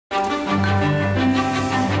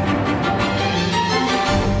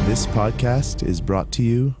This podcast is brought to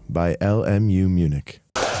you by LMU Munich.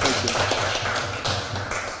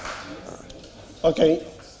 Okay,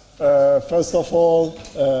 first of all,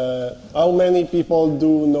 how many people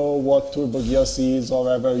do know what TurboGears is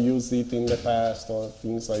or ever used it in the past or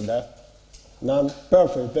things like that? None?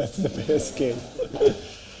 Perfect, that's the best case.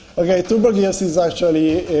 Okay, TurboGears is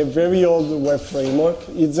actually a very old web framework.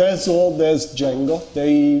 It's as old as Django.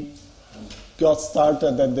 They got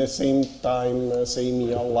started at the same time, same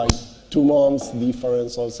year, like 2 months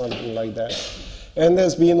difference or something like that. And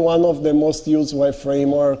has been one of the most used web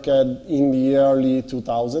framework in the early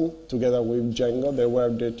 2000s, together with Django. They were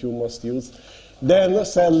the 2 most used. Then,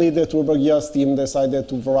 sadly, the TurboGears team decided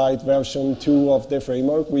to write version 2 of the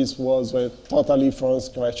framework, which was a totally from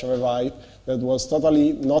scratch rewrite that was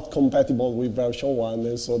totally not compatible with version 1,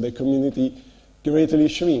 and so the community greatly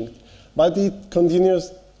shrinked. But it continued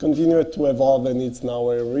to evolve, and it's now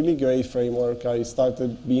a really great framework. I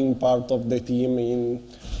started being part of the team in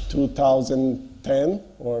 2010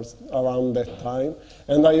 or around that time,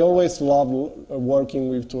 and I always loved working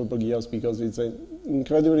with TurboGears because it's an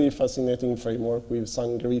incredibly fascinating framework with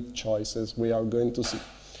some great choices we are going to see.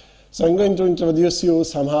 So I'm going to introduce you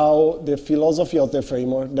somehow the philosophy of the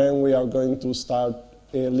framework, then we are going to start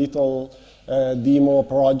a little demo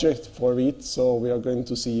project for it, so we are going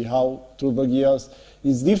to see how TurboGears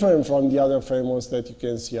is different from the other frameworks that you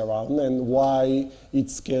can see around and why it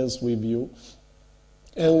scales with you.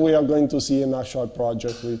 And we are going to see an actual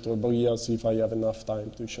project with TurboGears if I have enough time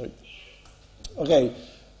to show it. Okay,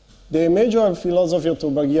 the major philosophy of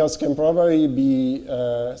TurboGears can probably be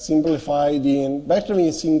simplified in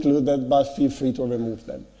backlinks included, but feel free to remove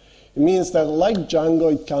them. It means that like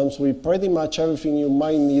Django, it comes with pretty much everything you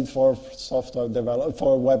might need for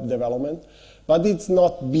for web development, but it's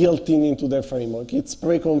not built into the framework. It's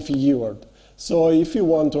pre-configured. So if you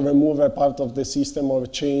want to remove a part of the system or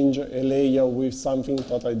change a layer with something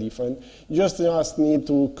totally different, you just need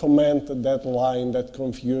to comment that line that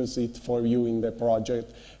configures it for you in the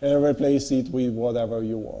project and replace it with whatever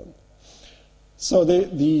you want. So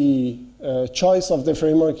the choice of the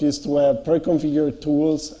framework is to have pre-configured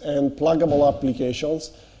tools and pluggable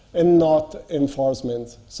applications and not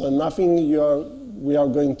enforcement. So nothing we are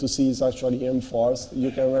going to see is actually enforced. You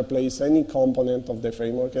can replace any component of the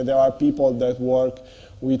framework. And there are people that work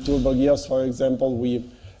with TurboGears, for example, with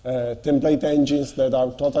template engines that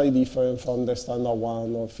are totally different from the standard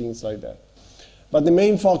one or things like that. But the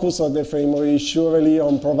main focus of the framework is surely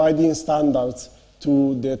on providing standards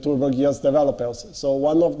to the TurboGears developers. So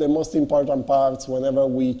one of the most important parts whenever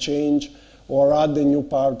we change or add a new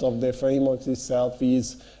part of the framework itself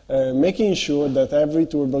is making sure that every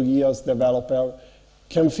TurboGears developer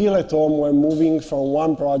can feel at home when moving from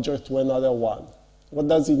one project to another one. What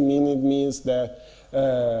does it mean? It means that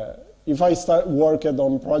if I start working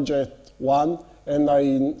on project 1 and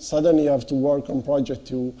I suddenly have to work on project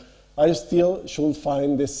 2, I still should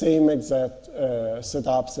find the same exact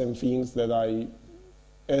setups and things that I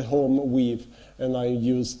at home with and I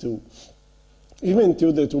used to. Even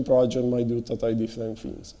though the 2 projects might do totally different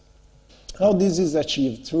things. How this is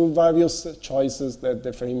achieved? Through various choices that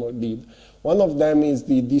the framework did. One of them is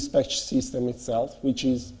the dispatch system itself, which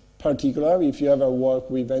is particular if you ever work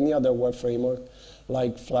with any other web framework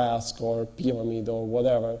like Flask or Pyramid or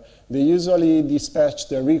whatever. They usually dispatch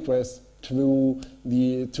the request through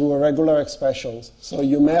regular expressions. So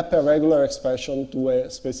you map a regular expression to a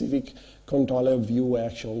specific controller view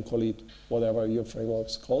action, call it whatever your framework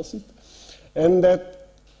calls it. And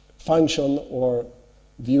that function or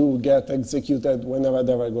view get executed whenever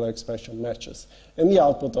the regular expression matches. And the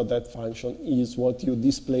output of that function is what you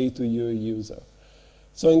display to your user.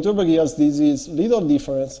 So in TurboGears, this is little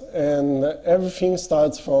difference, and everything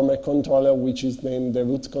starts from a controller which is named the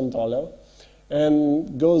root controller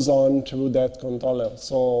and goes on through that controller.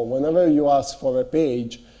 So whenever you ask for a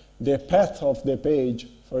page, the path of the page,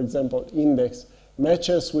 for example, index,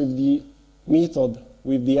 matches with the method,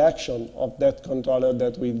 with the action of that controller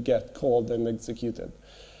that will get called and executed.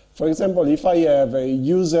 For example, if I have a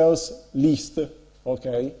users list,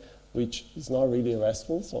 okay, which is not really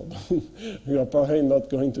RESTful, so we are probably not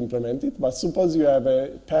going to implement it, but suppose you have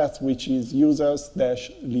a path which is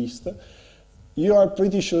users-list, you are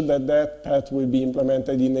pretty sure that that path will be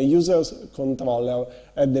implemented in a users controller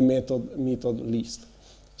at the method list.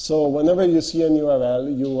 So whenever you see an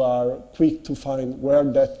URL, you are quick to find where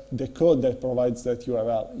the code that provides that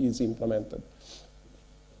URL is implemented.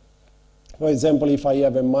 For example, if I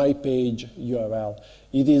have a myPage URL,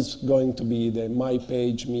 it is going to be the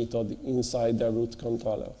myPage method inside the root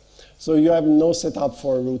controller. So you have no setup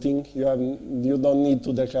for routing. You don't need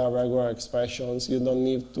to declare regular expressions. You don't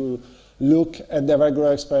need to look at the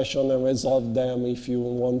regular expression and resolve them if you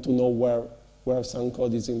want to know where some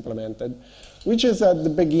code is implemented, which is at the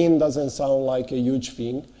beginning doesn't sound like a huge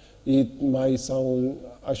thing. It might sound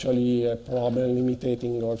actually a problem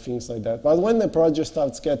limitating or things like that. But when the project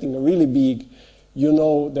starts getting really big, you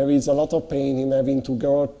know there is a lot of pain in having to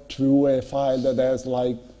go through a file that has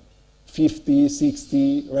like 50,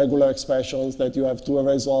 60 regular expressions that you have to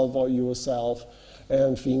resolve yourself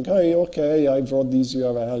and think, hey, okay, I wrote this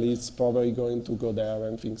URL, it's probably going to go there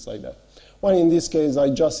and things like that. Well, in this case, I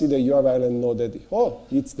just see the URL and know that, oh,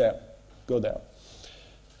 it's there, go there.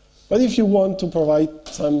 But if you want to provide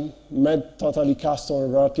some totally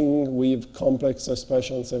custom routing with complex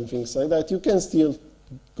expressions and things like that, you can still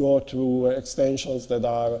go through extensions that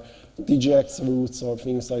are DGX routes or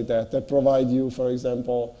things like that provide you, for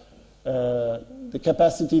example, the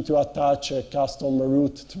capacity to attach a custom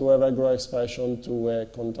route through a regular expression to a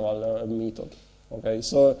controller method. Okay,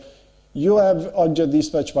 so you have object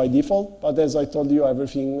dispatch by default, but as I told you,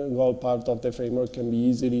 everything, all part of the framework can be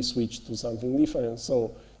easily switched to something different.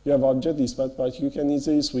 So you have object dispatch, but you can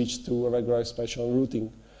easily switch to a regular expression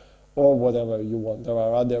routing or whatever you want. There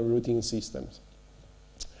are other routing systems.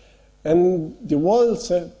 And the whole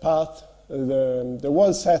path, the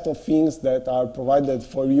whole set of things that are provided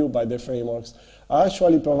for you by the frameworks are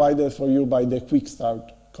actually provided for you by the quick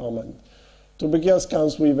start command. TurboGears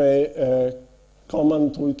comes with a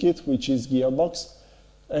command toolkit, which is Gearbox.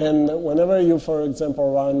 And whenever you, for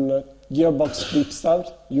example, run Gearbox quick start,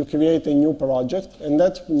 you create a new project, and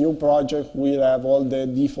that new project will have all the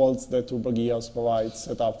defaults that TurboGears provides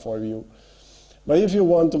set up for you. But if you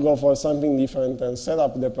want to go for something different and set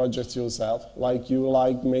up the project yourself, like you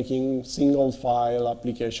like making single file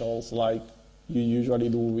applications like you usually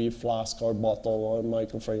do with Flask or Bottle or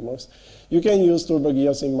microframeworks, you can use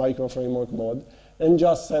TurboGears in microframework mode and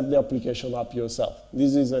just set the application up yourself.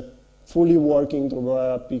 This is a fully working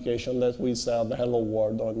Turbo application that will serve hello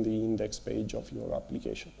world on the index page of your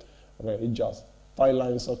application. Okay, just 5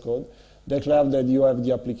 lines of code. Declare that you have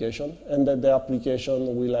the application and that the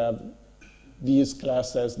application will have this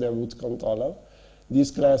class as the root controller.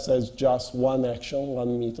 This class has just one action,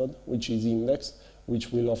 one method, which is index,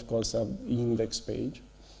 which will of course have the index page.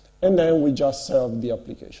 And then we just serve the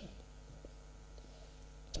application.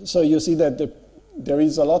 So you see that there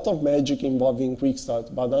is a lot of magic involving quick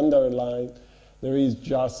start, but underlying there is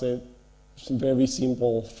just a very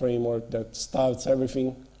simple framework that starts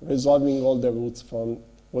everything, resolving all the roots from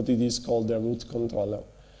what it is called the root controller.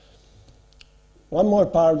 One more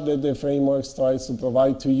part that the framework tries to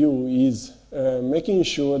provide to you is making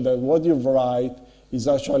sure that what you write is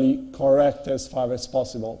actually correct as far as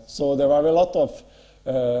possible. So there are a lot of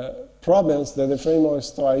problems that the framework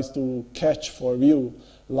tries to catch for you,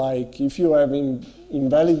 like if you have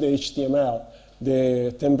invalid HTML,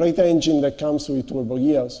 the template engine that comes with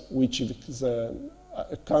TurboGears, which is,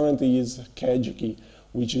 currently is Kajiki,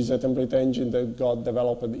 which is a template engine that got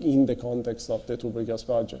developed in the context of the TurboGears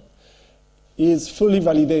project, is fully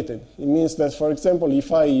validated. It means that, for example,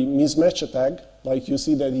 if I mismatch a tag, like you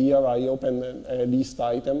see that here I open a list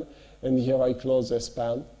item, and here I close a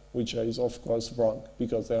span, which is of course wrong,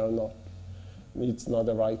 because they are not, it's not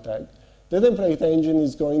the right tag. The template engine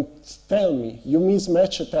is going to tell me, you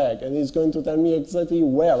mismatch a tag, and it's going to tell me exactly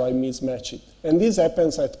where I mismatch it. And this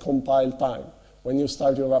happens at compile time, when you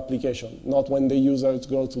start your application, not when the users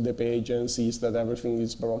go to the page and sees that everything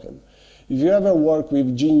is broken. If you ever work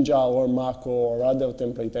with Jinja or Mako or other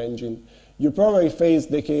template engine, you probably face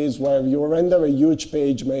the case where you render a huge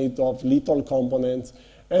page made of little components,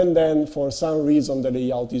 and then for some reason the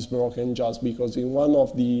layout is broken just because in one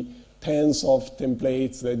of the tens of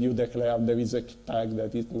templates that you declare there is a tag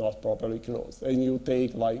that is not properly closed. And you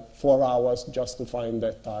take like 4 hours just to find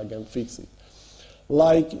that tag and fix it.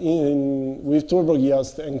 Like with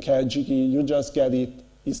TurboGears and Kajiki, you just get it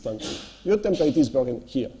instantly. Your template is broken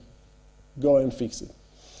here. Go and fix it.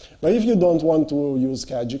 But if you don't want to use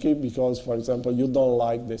Kajiki because, for example, you don't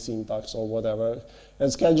like the syntax or whatever,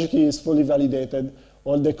 as Kajiki is fully validated,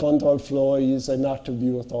 all the control flow is an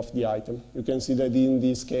attribute of the item. You can see that in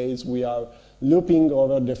this case, we are looping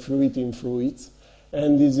over the fruit in fruits,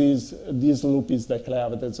 and this loop is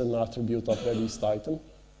declared as an attribute of the list item.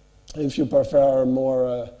 If you prefer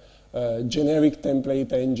more generic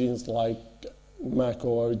template engines like Mako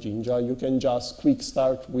or Jinja, you can just quick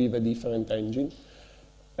start with a different engine.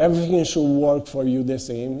 Everything should work for you the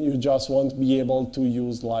same. You just won't be able to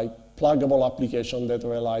use like pluggable application that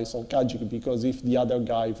relies on Kajiki, because if the other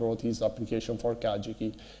guy wrote his application for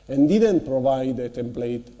Kajiki and didn't provide a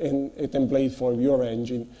template for your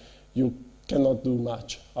engine, you cannot do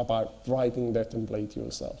much apart writing the template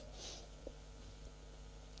yourself.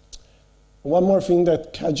 One more thing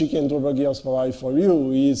that Kajiki and TurboGears provide for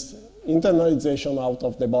you is internalization out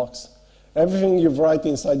of the box. Everything you write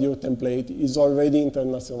inside your template is already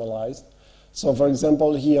internationalized. So for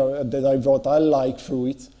example, here that I wrote I like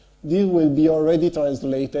fruits, this will be already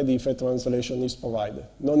translated if a translation is provided.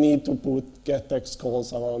 No need to put get text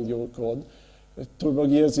calls around your code.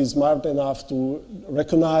 TurboGears is smart enough to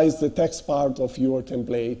recognize the text part of your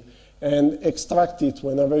template and extract it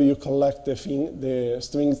whenever you collect the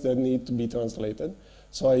strings that need to be translated.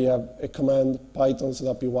 So I have a command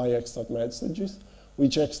python/py extract messages,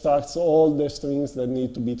 which extracts all the strings that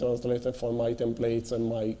need to be translated for my templates and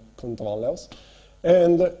my controllers.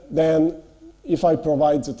 And then if I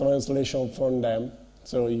provide the translation from them,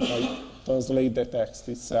 so if I translate the text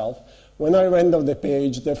itself, when I render the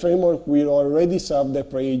page, the framework will already serve the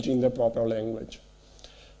page in the proper language.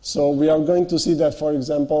 So we are going to see that, for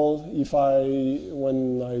example,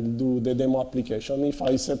 when I do the demo application, if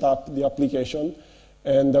I set up the application,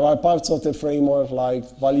 and there are parts of the framework like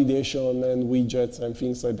validation and widgets and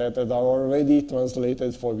things like that that are already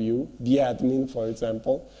translated for you, the admin, for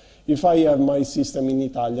example. If I have my system in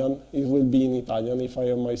Italian, it will be in Italian. If I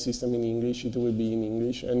have my system in English, it will be in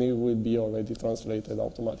English, and it will be already translated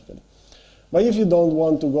automatically. But if you don't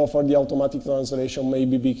want to go for the automatic translation,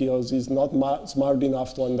 maybe because it's not smart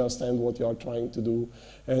enough to understand what you are trying to do,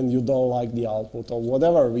 and you don't like the output, or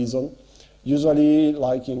whatever reason, usually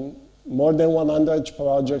like in more than 100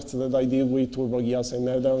 projects that I did with TurboGears, I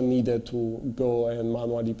never needed to go and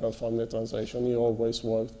manually perform the translation. It always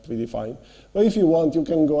worked pretty fine. But if you want, you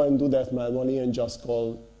can go and do that manually and just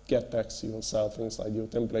call getText yourself inside your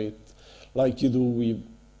template, like you do with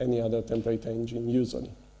any other template engine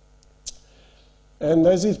usually. And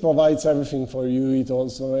as it provides everything for you, it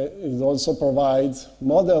also provides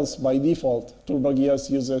models by default. TurboGears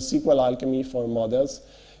uses SQL Alchemy for models.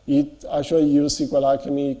 It actually uses SQL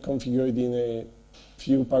Alchemy configured in a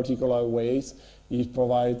few particular ways. It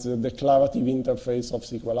provides a declarative interface of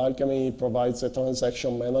SQL Alchemy. It provides a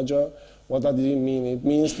transaction manager. What does it mean? It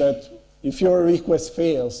means that if your request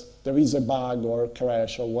fails, there is a bug or a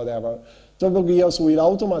crash or whatever, TurboGears will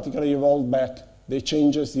automatically roll back the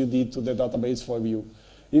changes you did to the database for you.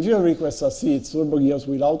 If your request succeeds, TurboGears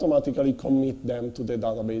will automatically commit them to the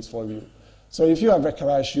database for you. So if you have a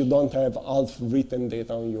crash, you don't have half-written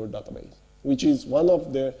data on your database, which is one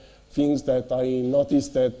of the things that I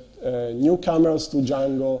noticed that newcomers to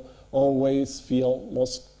Django always feel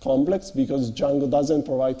most complex, because Django doesn't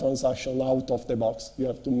provide transaction out of the box. You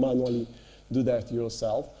have to manually do that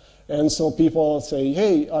yourself. And so people say,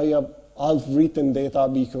 hey, I have half-written data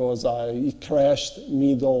because it crashed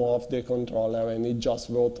middle of the controller and it just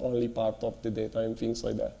wrote only part of the data and things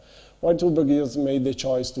like that. Why TurboGears made the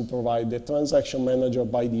choice to provide the transaction manager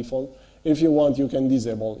by default. If you want, you can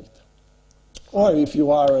disable it. Or if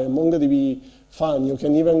you are a MongoDB fan, you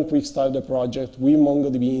can even quick start the project with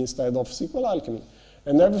MongoDB instead of SQL Alchemy.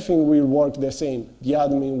 And everything will work the same. The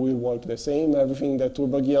admin will work the same. Everything that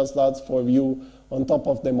TurboGears does for you on top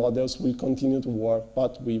of the models will continue to work,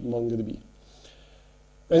 but with MongoDB.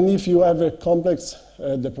 And if you have a complex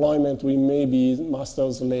deployment with maybe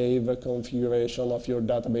master-slave configuration of your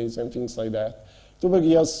database and things like that,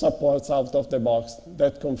 TurboGears supports out of the box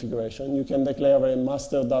that configuration. You can declare a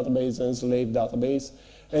master database and slave database,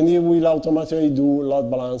 and it will automatically do load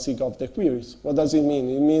balancing of the queries. What does it mean?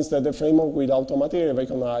 It means that the framework will automatically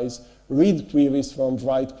recognize read queries from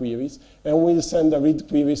write queries, and will send the read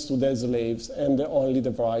queries to the slaves and only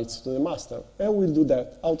the writes to the master. And we'll do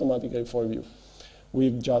that automatically for you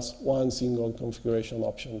with just one single configuration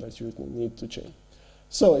option that you need to change.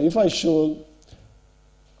 So if I should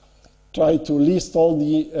try to list all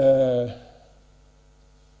the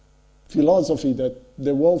philosophy that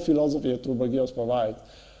the world philosophy that TurboGears provides,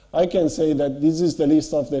 I can say that this is the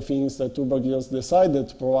list of the things that TurboGears decided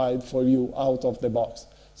to provide for you out of the box.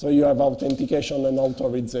 So you have authentication and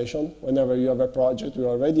authorization. Whenever you have a project, you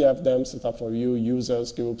already have them set up for you,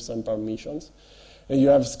 users, groups, and permissions. And you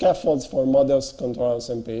have scaffolds for models, controllers,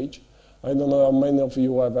 and page. I don't know how many of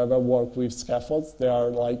you have ever worked with scaffolds. They are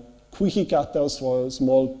like cookie cutters for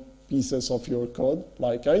small pieces of your code.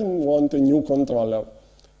 Like, I want a new controller,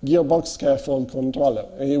 gearbox scaffold controller,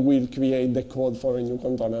 and it will create the code for a new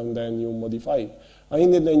controller, and then you modify it. I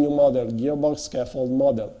need a new model, gearbox scaffold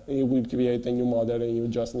model. It will create a new model, and you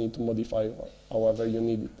just need to modify it however you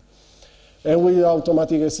need it. And we will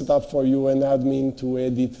automatically set up for you an admin to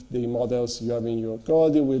edit the models you have in your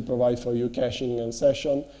code. It will provide for you caching and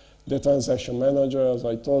session, the transaction manager, as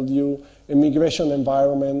I told you, a migration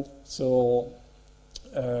environment. So,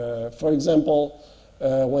 for example,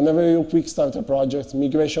 whenever you quick start a project,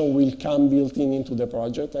 migration will come built in into the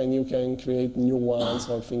project, and you can create new ones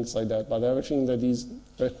or things like that. But everything that is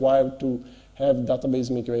required to have database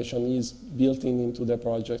migration is built in into the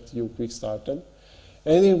project you quick started.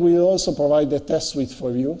 And it will also provide a test suite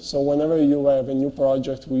for you. So whenever you have a new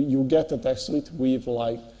project, you get a test suite with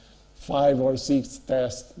like 5 or 6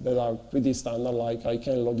 tests that are pretty standard, like I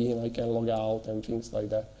can log in, I can log out, and things like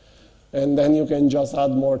that. And then you can just add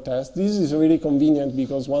more tests. This is really convenient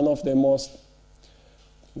because one of the most,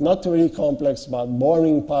 not really complex, but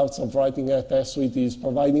boring parts of writing a test suite is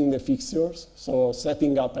providing the fixtures, so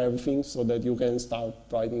setting up everything so that you can start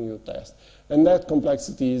writing your test. And that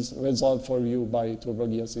complexity is resolved for you by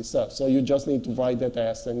TurboGears itself. So you just need to write the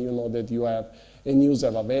test, and you know that you have a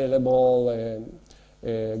user available,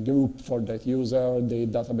 a group for that user, the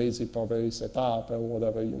database is properly set up, and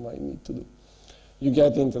whatever you might need to do. You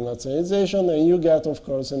get internationalization, and you get, of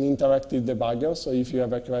course, an interactive debugger. So if you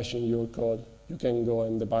have a crash in your code, you can go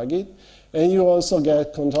and debug it. And you also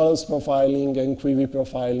get controls profiling and query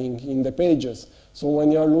profiling in the pages. So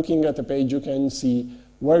when you're looking at a page, you can see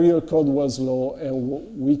where your code was slow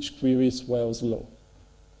and which queries were slow.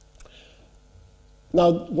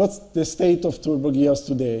 Now, what's the state of TurboGears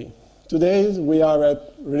today? Today, we are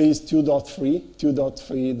at release 2.3,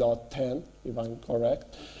 2.3.10, if I'm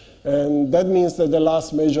correct. And that means that the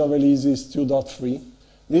last major release is 2.3.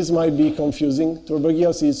 This might be confusing.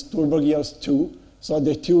 TurboGears is TurboGears2, so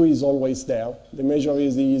the 2 is always there. The major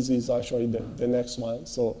release is actually the next one,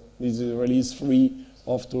 so this is release 3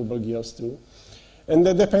 of TurboGears2. And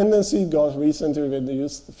the dependency got recently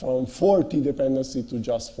reduced from 40 dependency to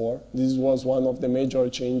just 4. This was one of the major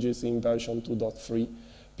changes in version 2.3.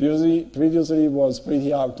 Previously, it was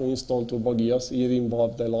pretty hard to install TurboGears. It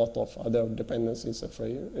involved a lot of other dependencies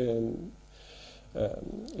and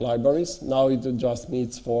libraries. Now it just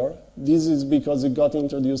needs 4. This is because it got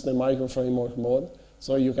introduced the microframework mode.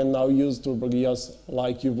 So you can now use TurboGears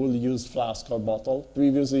like you would use Flask or Bottle.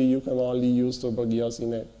 Previously, you can only use TurboGears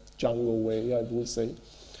in a Django way, I would say.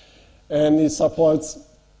 And it supports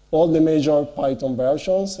all the major Python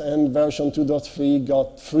versions, and version 2.3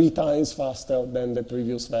 got 3 times faster than the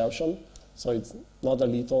previous version. So it's not a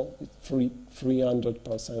little, it's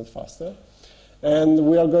 300% faster. And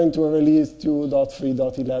we are going to release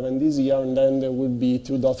 2.3.11 this year, and then there will be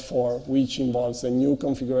 2.4, which involves a new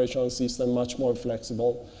configuration system, much more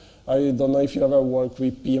flexible. I don't know if you ever worked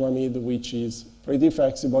with Pyramid, which is pretty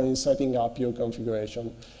flexible in setting up your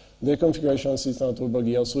configuration. The configuration system of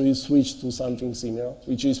TurboGears will switch to something similar,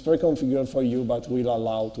 which is pre-configured for you, but will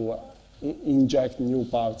allow to inject new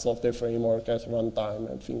parts of the framework at runtime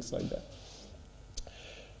and things like that.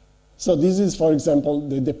 So this is, for example,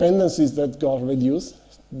 the dependencies that got reduced.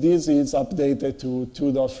 This is updated to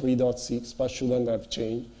 2.3.6, but shouldn't have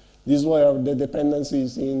changed. These were the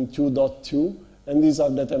dependencies in 2.2, and these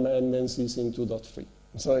are the dependencies in 2.3.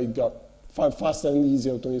 So it got far faster and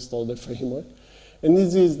easier to install the framework. And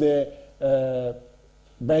this is the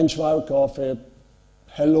benchmark of a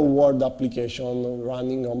Hello World application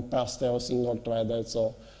running on Pastel single-threaded.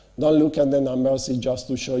 So don't look at the numbers, it's just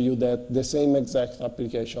to show you that the same exact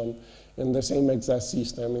application in the same exact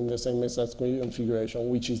system, in the same exact configuration,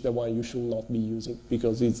 which is the one you should not be using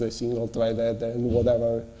because it's a single-threaded and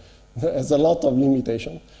whatever. There's a lot of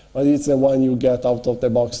limitation, but it's the one you get out of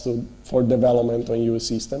the box for development on your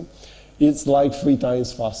system. It's like 3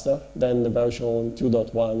 times faster than the version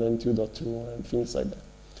 2.1 and 2.2 and things like that.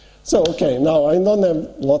 So, okay, now I don't have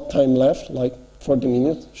a lot of time left, like 40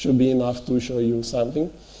 minutes should be enough to show you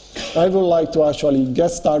something. I would like to actually get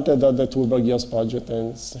started at the TurboGears project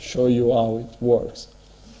and show you how it works.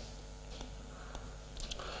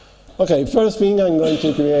 Okay, first thing, I'm going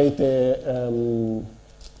to create a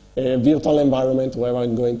virtual environment where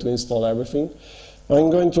I'm going to install everything. I'm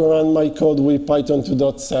going to run my code with Python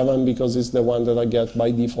 2.7 because it's the one that I get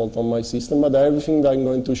by default on my system, but everything that I'm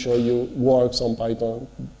going to show you works on Python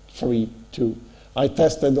 3.2. I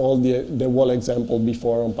tested all the whole example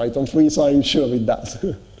before on Python 3, so I'm sure it does.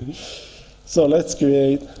 So let's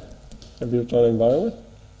create a virtual environment.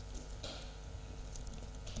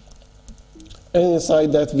 And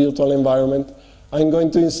inside that virtual environment, I'm going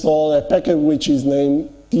to install a package which is named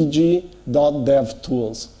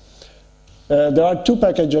tg.devtools. There are 2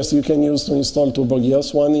 packages you can use to install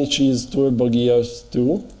TurboGears. One which is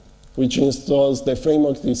TurboGears2, which installs the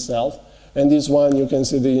framework itself. And this one you can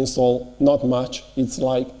see they install not much. It's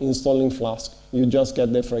like installing Flask. You just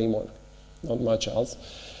get the framework, not much else.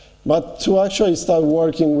 But to actually start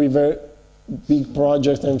working with a big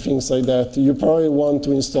project and things like that, you probably want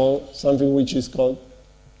to install something which is called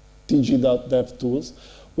tg.devtools.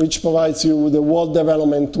 which provides you with the whole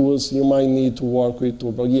development tools you might need to work with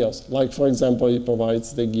TurboGears. Like, for example, it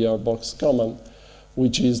provides the gearbox command,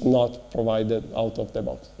 which is not provided out of the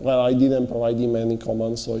box. Well, I didn't provide him any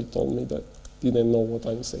commands, so he told me that he didn't know what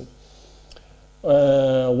I'm saying.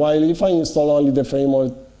 While if I install only the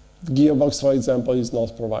framework, gearbox, for example, is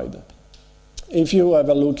not provided. If you have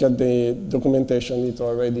a look at the documentation, it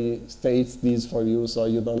already states this for you, so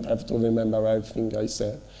you don't have to remember everything I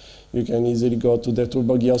said. You can easily go to the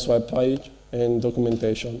TurboGears webpage and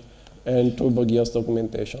documentation, and TurboGears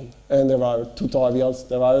documentation. And there are tutorials.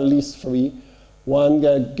 There are at least 3. One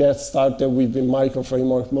that gets started with the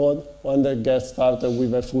microframework mode, one that gets started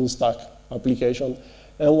with a full stack application,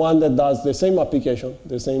 and one that does the same application,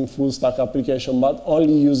 the same full stack application, but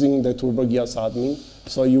only using the TurboGears admin.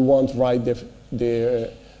 So you won't write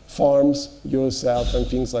the forms yourself and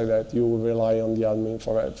things like that. You will rely on the admin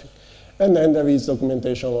for everything. And then there is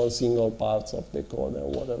documentation on single parts of the code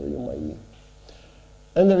and whatever you might need.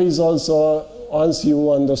 And there is also, once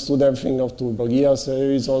you understood everything of TurboGears,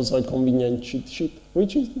 there is also a convenient cheat sheet,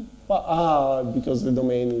 which is, because the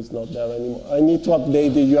domain is not there anymore. I need to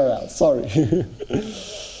update the URL, sorry.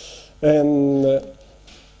 And,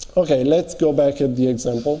 okay, let's go back at the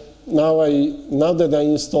example. Now that I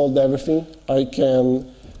installed everything, I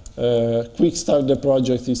can quick start the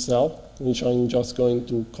project itself, which I'm just going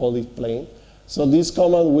to call it plain. So this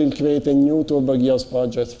command will create a new TurboGears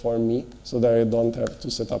project for me, so that I don't have to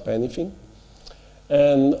set up anything.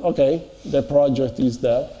 And okay, the project is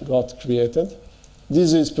there, got created.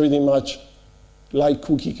 This is pretty much like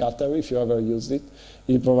Cookie Cutter, if you ever used it.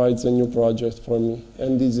 It provides a new project for me,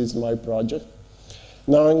 and this is my project.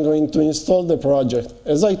 Now I'm going to install the project.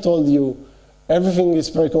 As I told you, everything is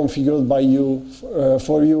pre-configured by you,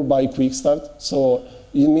 for you by Quick Start. So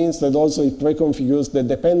it means that also it pre-configures the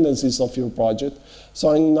dependencies of your project. So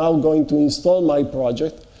I'm now going to install my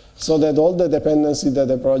project so that all the dependencies that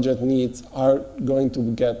the project needs are going to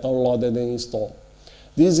get downloaded and installed.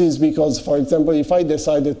 This is because, for example, if I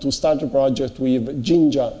decided to start a project with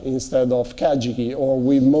Jinja instead of Kajiki, or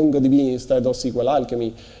with MongoDB instead of SQL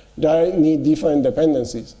Alchemy, they need different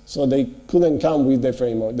dependencies. So they couldn't come with the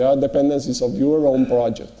framework. They are dependencies of your own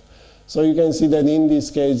project. So you can see that in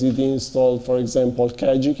this case, it installed, for example,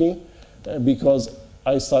 Kajiki, because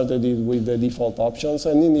I started it with the default options,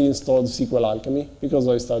 and it installed SQL Alchemy, because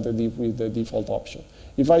I started it with the default option.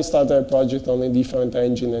 If I started a project on a different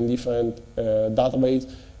engine and different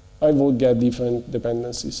database, I would get different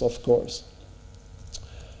dependencies, of course.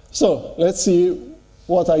 So let's see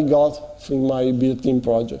what I got from my built-in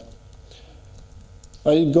project.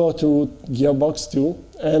 I go to Gearbox2,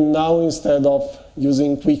 and now instead of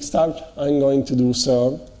using Quick Start, I'm going to do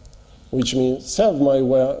serve, which means serve my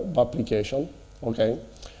web application, okay?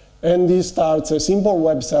 And this starts a simple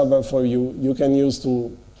web server for you. You can use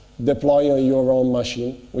to deploy on your own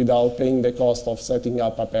machine without paying the cost of setting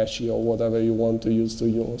up Apache or whatever you want to use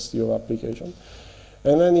your application.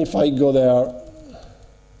 And then if I go there,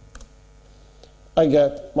 I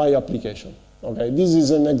get my application. Okay, this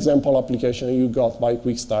is an example application you got by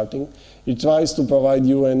quick starting. It tries to provide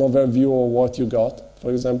you an overview of what you got.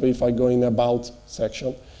 For example, if I go in About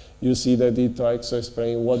section, you see that it tries to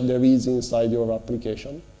explain what there is inside your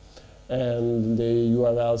application and the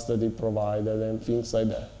URLs that it provided and things like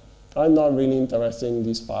that. I'm not really interested in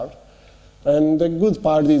this part. And the good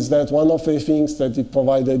part is that one of the things that it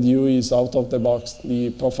provided you is out of the box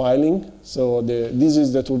the profiling. So this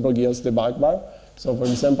is the TurboGears debug bar. So for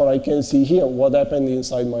example, I can see here what happened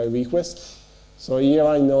inside my request. So here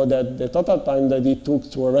I know that the total time that it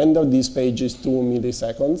took to render this page is 2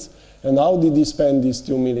 milliseconds. And how did he spend these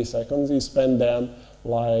 2 milliseconds? He spent them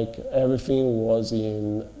like everything was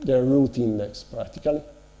in the root index, practically.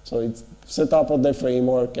 So it's set up of the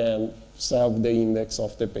framework and served the index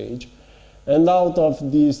of the page. And out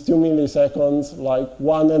of these 2 milliseconds, like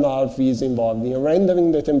 1.5 is involved in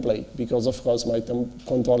rendering the template, because of course my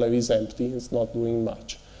controller is empty, it's not doing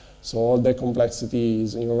much. So all the complexity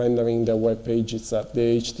is in rendering the web page itself,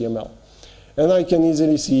 the HTML. And I can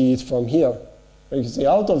easily see it from here. You can see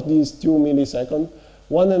out of these 2 milliseconds,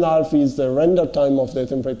 1.5 is the render time of the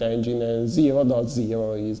template engine, and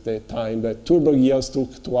 0.0 is the time that TurboGears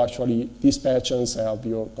took to actually dispatch and serve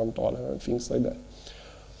your controller and things like that.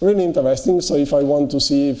 Really interesting. So if I want to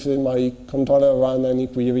see if my controller ran any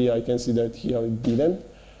query, I can see that here it didn't.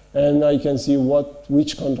 And I can see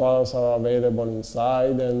which controllers are available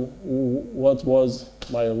inside and what was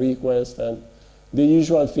my request and the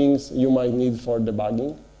usual things you might need for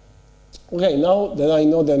debugging. Okay, now that I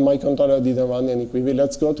know that my controller didn't run any query,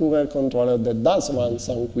 let's go to a controller that does run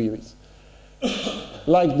some queries.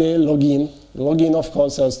 Like the login. Login, of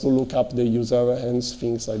course, has to look up the user and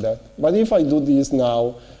things like that. But if I do this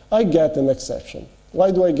now, I get an exception.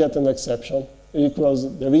 Why do I get an exception?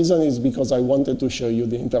 Because the reason is because I wanted to show you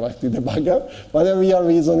the interactive debugger, but the real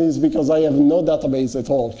reason is because I have no database at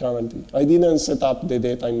all currently. I didn't set up the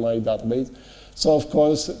data in my database. So of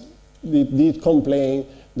course, it did complain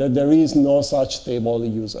that there is no such table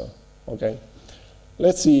user, okay?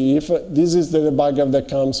 Let's see if this is the debugger that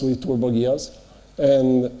comes with TurboGears.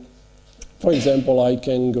 And for example, I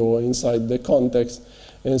can go inside the context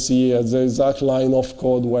and see the exact line of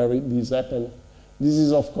code where this happened. This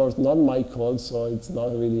is, of course, not my code, so it's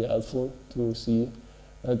not really helpful to see.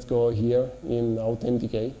 Let's go here in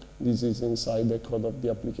Authenticate. This is inside the code of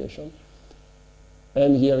the application.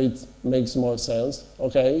 And here it makes more sense.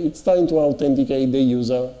 Okay, it's trying to authenticate the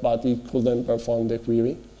user, but it couldn't perform the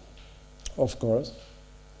query, of course.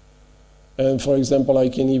 And for example, I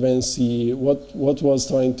can even see what was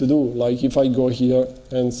trying to do. Like if I go here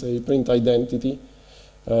and say print identity,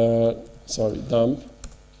 dump,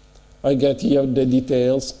 I get here the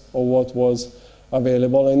details of what was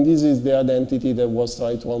available, and this is the identity that was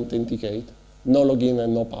trying to authenticate. No login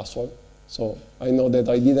and no password. So I know that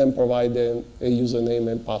I didn't provide a username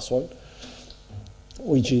and password,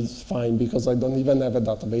 which is fine because I don't even have a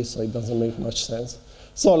database, so it doesn't make much sense.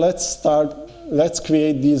 So let's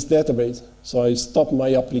create this database. So I stop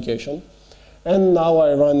my application, and now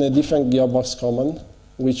I run a different Gearbox command,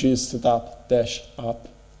 which is setup-app,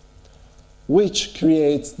 which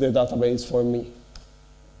creates the database for me.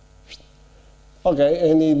 Okay,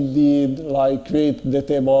 and it did like create the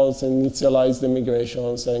tables, initialize the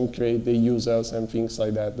migrations, and create the users and things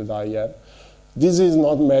like that that I have. This is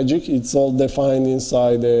not magic. It's all defined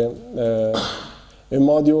inside a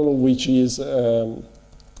module, which is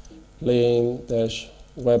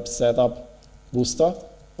plain-web setup booster.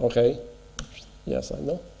 Okay, yes, I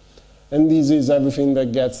know. And this is everything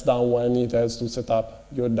that gets done when it has to set up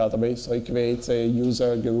your database. So it creates a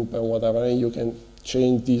user group and whatever, and you can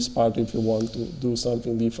change this part if you want to do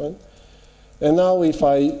something different. And now if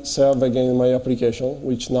I serve again my application,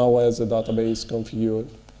 which now has a database configured,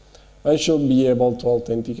 I should be able to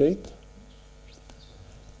authenticate.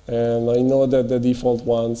 And I know that the default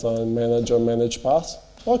ones are manager, manage pass.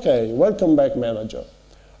 Okay, welcome back, manager.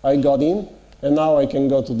 I got in, and now I can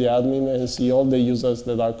go to the admin and see all the users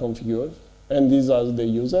that are configured. And these are the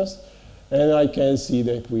users. And I can see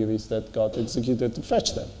the queries that got executed to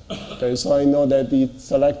fetch them. Okay, so I know that it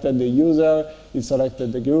selected the user, it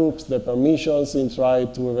selected the groups, the permissions, and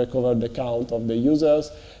tried to recover the count of the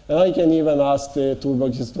users. And I can even ask the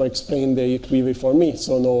TurboGears to explain the query for me,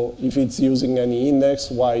 so know if it's using any index,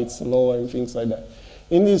 why it's low, and things like that.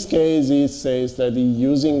 In this case, it says that it's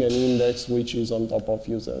using an index which is on top of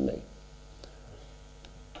username.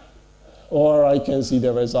 Or I can see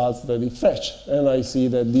the results that it fetched, and I see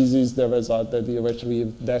that this is the result that it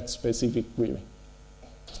retrieved that specific query.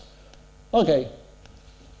 Okay,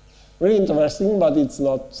 really interesting, but it's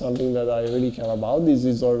not something that I really care about. This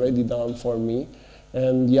is already done for me,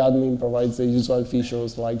 and the admin provides the usual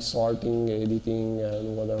features like sorting, editing,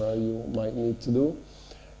 and whatever you might need to do.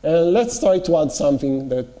 And let's try to add something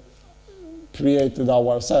that created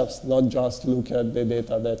ourselves, not just look at the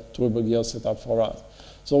data that TurboGears set up for us.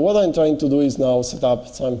 So what I'm trying to do is now set up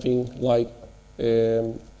something like,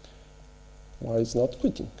 why it's not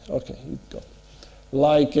quitting? Okay, it got.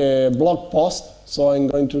 Like a blog post. So I'm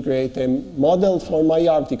going to create a model for my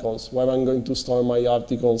articles, where I'm going to store my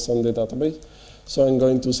articles on the database. So I'm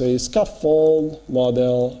going to say scaffold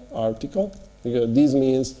model article, because this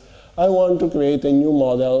means I want to create a new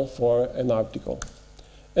model for an article.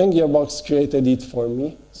 And Gearbox created it for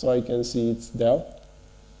me, so I can see it's there.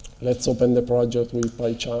 Let's open the project with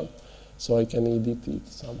PyCharm so I can edit it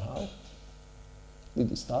somehow.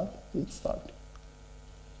 Did it start? It started.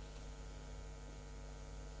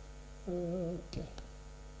 Okay.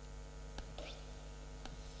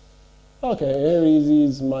 Okay, here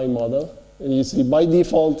is my model. You see, by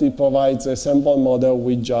default, it provides a sample model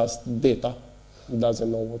with just data. It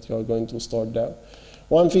doesn't know what you're going to store there.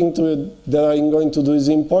 One thing that I'm going to do is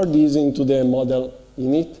import this into the model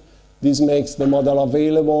init. This makes the model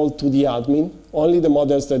available to the admin. Only the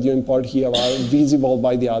models that you import here are visible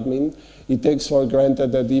by the admin. It takes for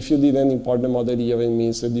granted that if you didn't import the model here, it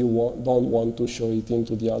means that you don't want to show it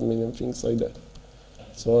into the admin and things like that.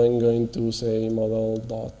 So I'm going to say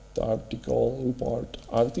model.article import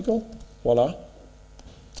article. Voila.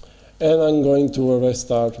 And I'm going to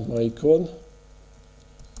restart my code.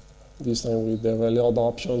 This time with the reload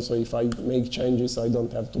option, so if I make changes, I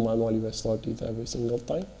don't have to manually restore it every single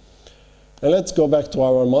time. And let's go back to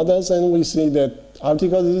our models, and we see that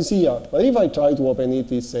article is here. But if I try to open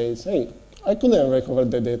it, it says, hey, I couldn't recover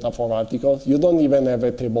the data for articles. You don't even have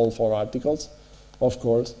a table for articles, of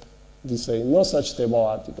course. They say no such table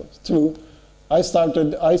articles. True. I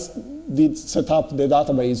did set up the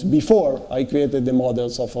database before I created the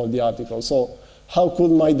models of all the articles. So how could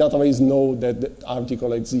my database know that the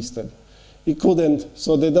article existed? It couldn't.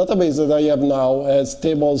 So the database that I have now has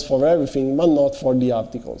tables for everything, but not for the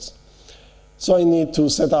articles. So I need to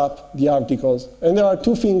set up the articles. And there are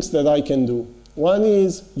two things that I can do. One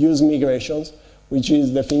is use migrations, which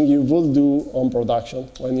is the thing you will do on production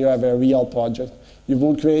when you have a real project. You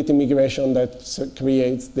will create a migration that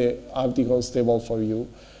creates the articles table for you.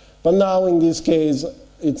 But now, in this case,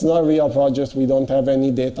 it's not a real project. We don't have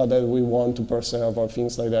any data that we want to preserve or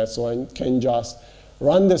things like that. So I can just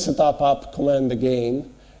run the setup app command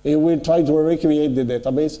again. It will try to recreate the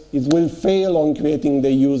database. It will fail on creating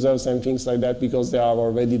the users and things like that because they are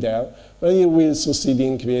already there. But it will succeed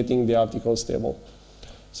in creating the articles table.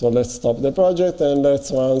 So let's stop the project and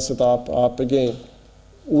let's run setup app again,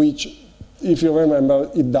 which, if you remember,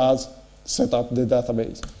 it does set up the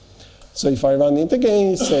database. So if I run it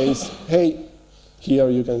again, it says, hey, here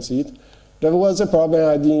you can see it. There was a problem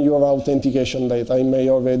adding your authentication data. It may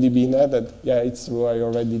already been added. Yeah, it's true, I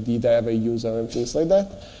already did have a user and things like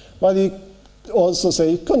that. But it also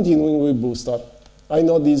says, continuing with Bootstrap. I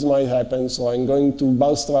know this might happen, so I'm going to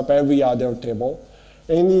bootstrap every other table.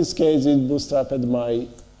 In this case, it bootstrapped my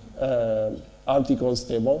articles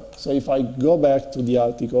table. So if I go back to the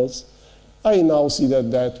articles, I now see that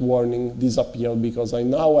that warning disappeared because I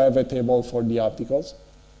now have a table for the articles.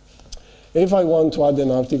 If I want to add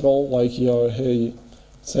an article, like here, hey,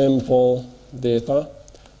 sample data,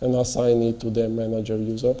 and assign it to the manager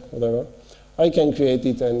user, whatever, I can create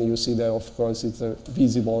it, and you see that, of course, it's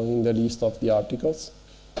visible in the list of the articles.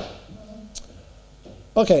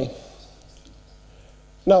 OK.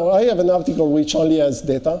 Now, I have an article which only has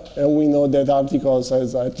data, and we know that articles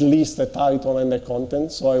has at least a title and a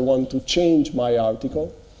content, so I want to change my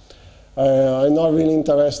article. I'm not really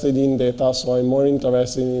interested in data, so I'm more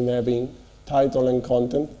interested in having title and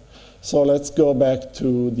content. So let's go back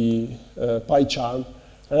to the PyCharm,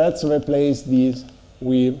 and let's replace these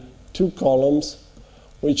with two columns,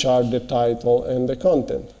 which are the title and the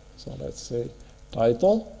content. So let's say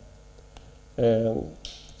title and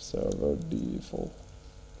server default,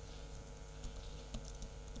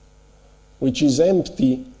 which is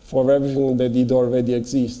empty for everything that did already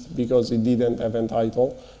exist because it didn't have a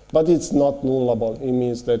title. But it's not nullable. It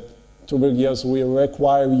means that TurboGears will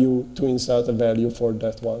require you to insert a value for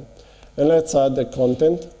that one. And let's add the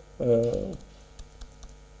content,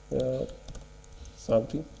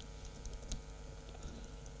 something.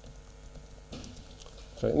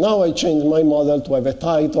 Okay. Now I change my model to have a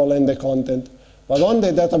title and the content. But on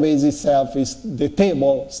the database itself, the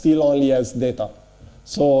table still only has data.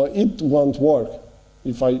 So it won't work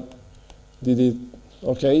if I did it.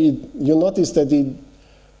 Okay, you notice that it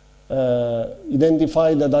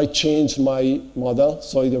identified that I changed my model,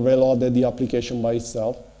 so it reloaded the application by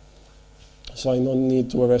itself. So I don't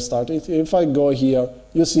need to restart it. If I go here,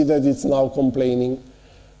 you see that it's now complaining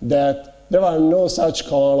that there are no such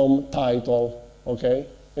column title, okay?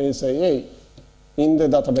 And you say, hey, in the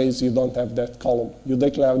database you don't have that column. You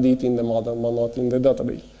declared it in the model, but not in the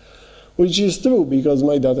database. Which is true, because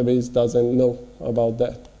my database doesn't know about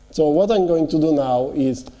that. So what I'm going to do now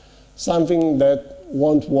is something that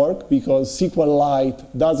won't work, because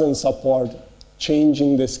SQLite doesn't support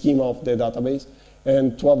changing the schema of the database.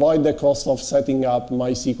 And to avoid the cost of setting up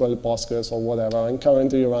MySQL, Postgres, or whatever, I'm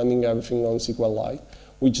currently running everything on SQLite,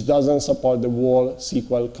 which doesn't support the whole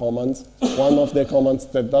SQL commands. One of the commands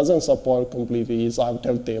that doesn't support completely is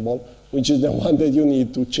alter table, which is the one that you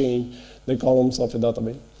need to change the columns of a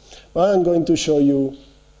database. But I'm going to show you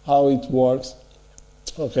how it works.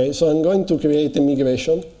 Okay, so I'm going to create a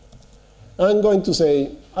migration. I'm going to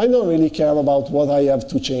say, I don't really care about what I have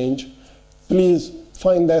to change. Please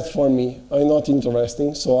find that for me. I'm not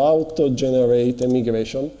interested. So auto-generate a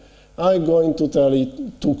migration. I'm going to tell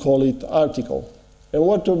it to call it article. And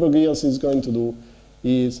what TurboGears is going to do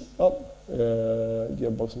is,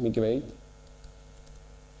 gearbox migrate.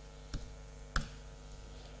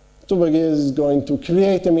 TurboGears is going to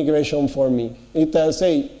create a migration for me. It tells,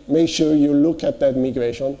 hey, make sure you look at that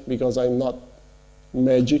migration, because I'm not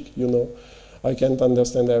magic, you know. I can't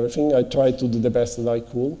understand everything. I tried to do the best that I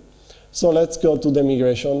could. So let's go to the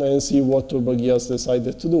migration and see what TurboGears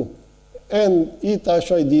decided to do. And it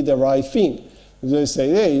actually did the right thing. They say,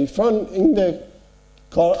 hey, in the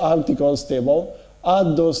articles table,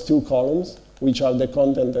 add those two columns, which are the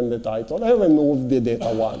content and the title, and remove the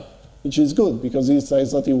data one, which is good, because it's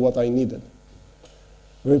exactly what I needed.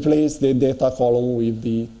 replace the data column with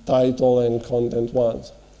the title and content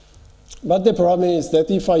ones. But the problem is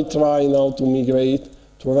that if I try now to migrate,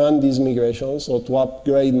 to run this migration, so to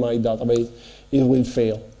upgrade my database, it will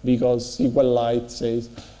fail because SQLite says,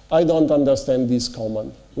 I don't understand this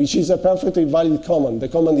command, which is a perfectly valid command. The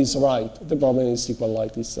command is right. The problem is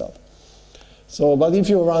SQLite itself. So, but if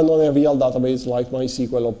you run on a real database like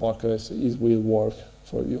MySQL or Postgres, it will work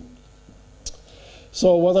for you.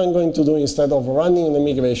 So what I'm going to do instead of running the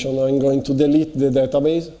migration, I'm going to delete the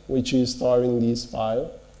database, which is stored in this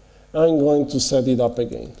file. I'm going to set it up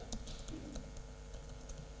again.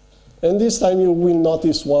 And this time you will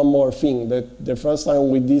notice one more thing, that the first time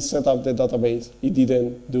we did set up the database, it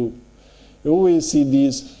didn't do. You will see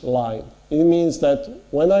this line. It means that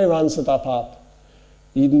when I run setup up,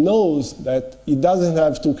 it knows that it doesn't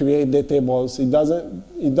have to create the tables, it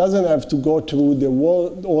doesn't have to go through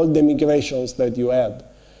all the migrations that you had,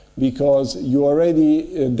 because you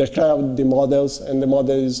already declared the models, and the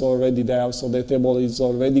model is already there, so the table is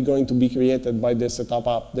already going to be created by the setup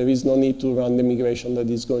app. There is no need to run the migration that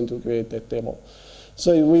is going to create that table.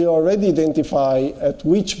 So it will already identify at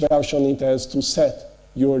which version it has to set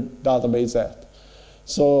your database at.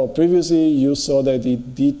 So previously you saw that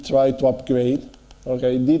it did try to upgrade.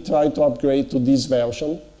 Okay, it did try to upgrade to this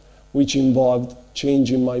version, which involved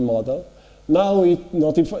changing my model. Now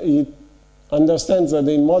it understands that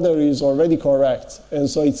the model is already correct, and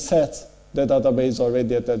so it sets the database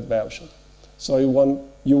already at that version. So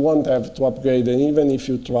you won't have to upgrade, and even if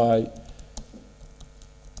you try,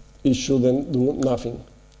 it shouldn't do nothing.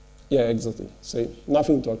 Yeah, exactly. Say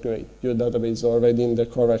nothing to upgrade. Your database is already in the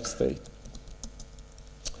correct state.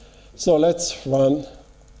 So let's run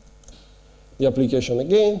the application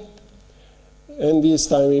again. And this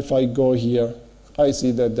time, if I go here, I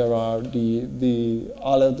see that there are the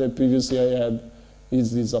alert that previously I had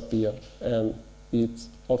is disappeared, and it's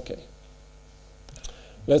OK.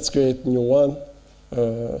 Let's create a new one.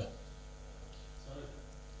 Sorry,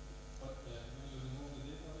 but when you remove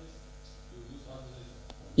the database, you do something.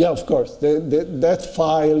 Yeah, of course. That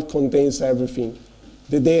file contains everything.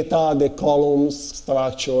 The data, the columns,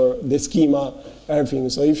 structure, the schema, everything.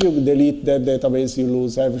 So if you delete that database, you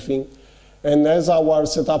lose everything. And as our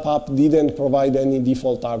setup app didn't provide any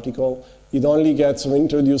default article, it only gets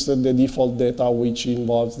reintroduced the default data, which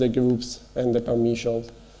involves the groups and the permissions,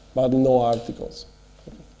 but no articles.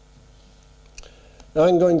 Now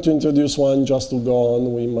I'm going to introduce one just to go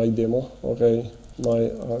on with my demo. Okay, my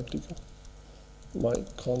article, my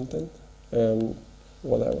content, and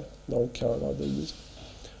whatever. Don't care about the user.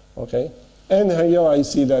 Okay, and here I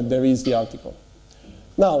see that there is the article.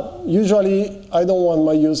 Now, usually I don't want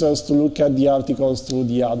my users to look at the articles through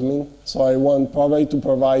the admin, so I want probably to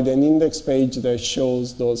provide an index page that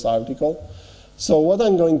shows those articles. So what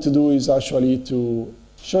I'm going to do is actually to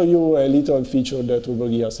show you a little feature that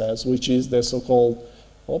TurboGears has, which is the so-called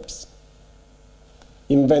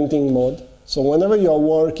inventing mode. So whenever you're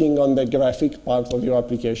working on the graphic part of your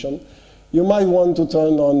application, you might want to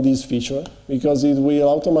turn on this feature, because it will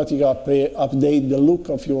automatically update the look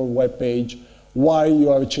of your web page while you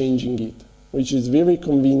are changing it, which is very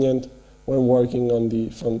convenient when working on the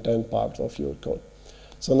front-end part of your code.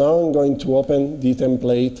 So now I'm going to open the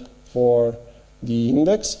template for the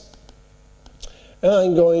index, and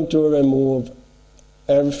I'm going to remove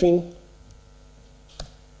everything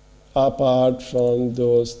apart from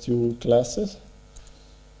those two classes.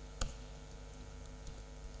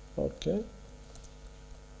 Okay.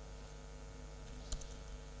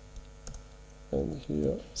 And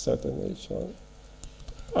here, set an H1.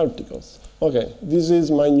 Articles. Okay, this is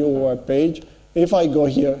my new web page. If I go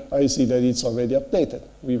here, I see that it's already updated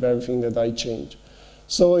with everything that I changed.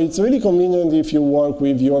 So it's really convenient if you work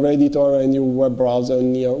with your editor and your web browser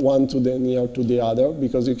near to the other,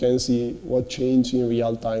 because you can see what changed in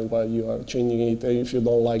real time while you are changing it. And if you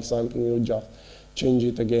don't like something, you just change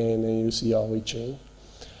it again and you see how it changed.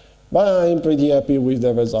 But I'm pretty happy with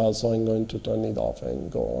the results, so I'm going to turn it off and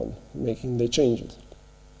go on making the changes.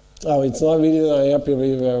 Now, it's not really that I'm happy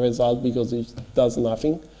with the result because it does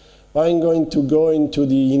nothing. But I'm going to go into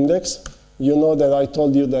the index. You know that I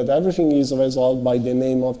told you that everything is resolved by the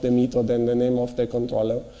name of the method and the name of the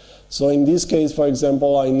controller. So in this case, for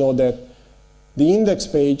example, I know that the index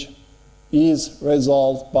page is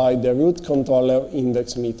resolved by the root controller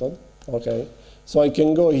index method. Okay, so I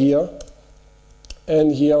can go here.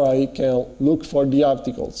 And here I can look for the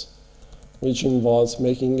articles, which involves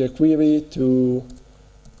making a query to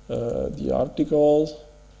the articles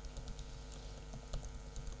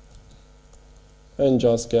and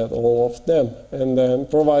just get all of them, and then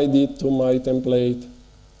provide it to my template.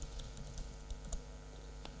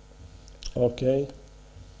 Okay,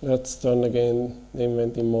 let's turn again the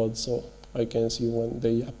inventing mode so I can see when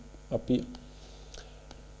they appear.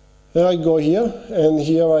 Then I go here, and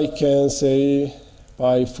here I can say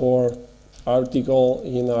by for article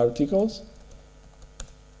in articles,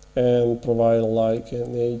 and provide like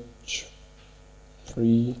an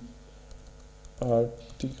h3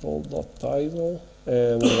 article.title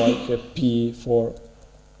and like a p for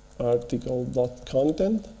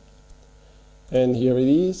article.content. And here it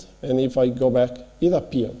is, and if I go back, it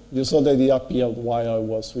appeared. You saw that it appeared while I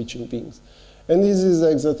was switching things. And this is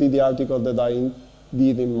exactly the article that I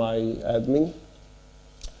did in my admin.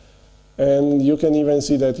 And you can even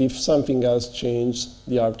see that if something else changed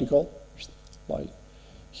the article, like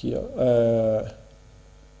here,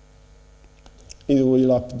 it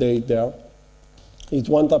will update there. It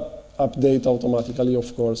won't update automatically,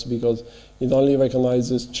 of course, because it only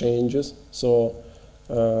recognizes changes. So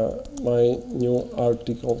my new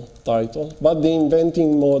article title. But the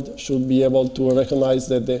inventing mode should be able to recognize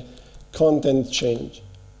that the content changed.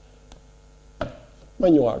 My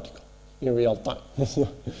new article in real time.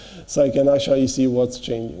 So I can actually see what's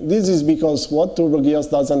changing. This is because what TurboGears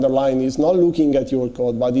does underline is not looking at your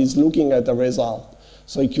code, but is looking at the result.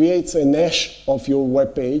 So it creates an hash of your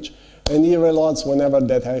web page, and it reloads whenever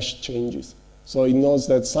that hash changes. So it knows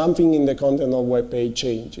that something in the content of web page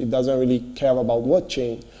changed. It doesn't really care about what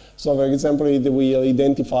changed. So for example, it will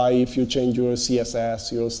identify if you change your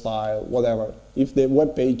CSS, your style, whatever. If the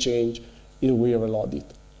web page changed, it will reload it.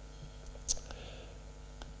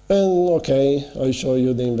 And okay, I'll show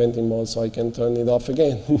you the inventing mode so I can turn it off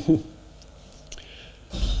again.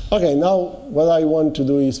 Okay, now what I want to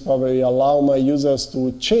do is probably allow my users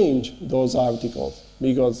to change those articles,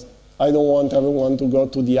 because I don't want everyone to go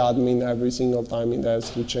to the admin every single time it has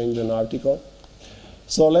to change an article.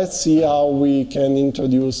 So let's see how we can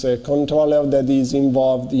introduce a controller that is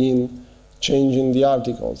involved in changing the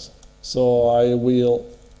articles. So I will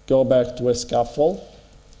go back to a scaffold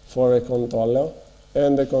for a controller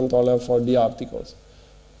and a controller for the articles.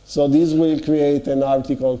 So this will create an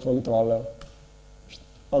article controller.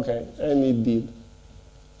 Okay, and it did.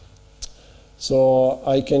 So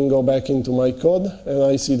I can go back into my code, and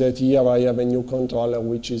I see that here I have a new controller,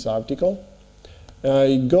 which is article. And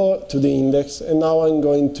I go to the index, and now I'm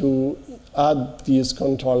going to add this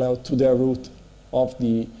controller to the root of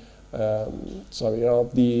the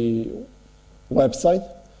website.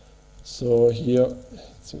 So here,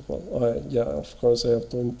 it's simple. Yeah, of course I have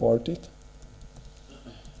to import it.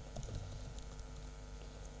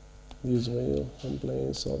 This will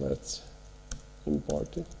complain, so let's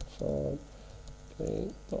import it from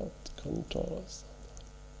plain.controllers.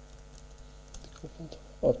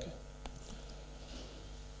 Okay.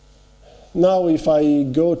 Now if I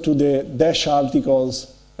go to the dash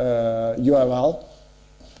articles URL,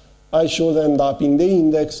 I should end up in the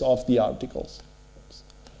index of the articles.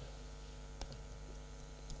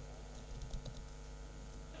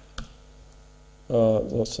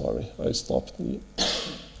 Oh, sorry, I stopped the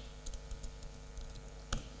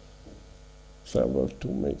framework to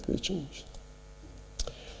make the change.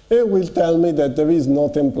 It will tell me that there is no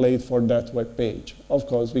template for that web page, of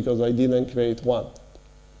course, because I didn't create one.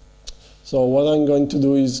 So what I'm going to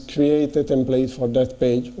do is create a template for that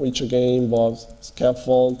page, which again involves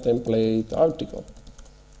scaffold, template, article.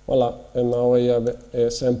 Voila, and now I have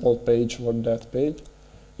a sample page for that page.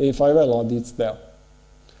 If I reload, it's there.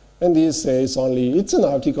 And this says only it's an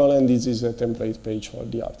article, and this is a template page for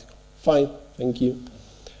the article. Fine, thank you.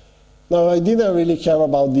 Now, I didn't really care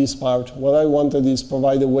about this part. What I wanted is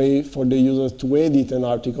provide a way for the user to edit an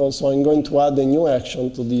article, so I'm going to add a new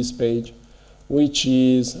action to this page, which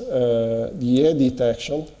is the edit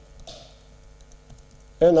action.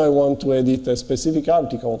 And I want to edit a specific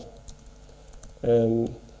article.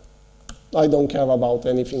 And I don't care about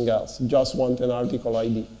anything else, just want an article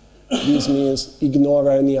ID. This means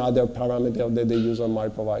ignore any other parameter that the user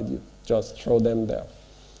might provide you. Just throw them there.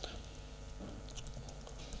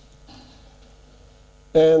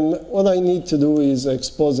 And what I need to do is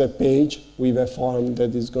expose a page with a form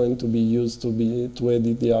that is going to be used to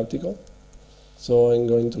edit the article. So I'm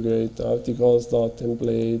going to create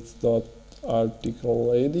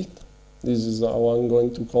articles.templates.articleEdit. This is how I'm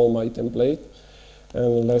going to call my template.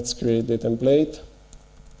 And let's create the template.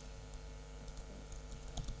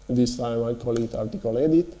 This time I call it article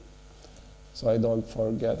edit, so I don't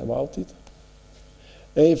forget about it.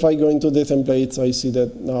 And if I go into the templates, I see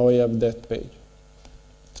that now I have that page.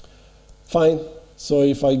 Fine. So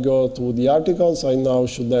if I go to the articles, I now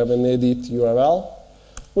should have an edit URL,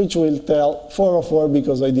 which will tell 404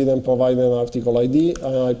 because I didn't provide an article ID.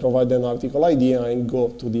 I provide an article ID and I go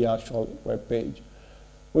to the actual web page.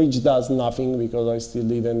 which does nothing because I still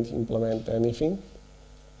didn't implement anything.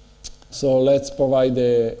 So let's provide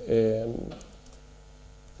a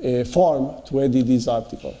form to edit this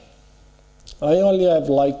article. I only have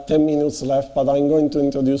like 10 minutes left, but I'm going to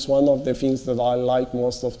introduce one of the things that I like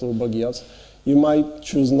most of TurboGears. You might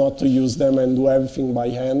choose not to use them and do everything by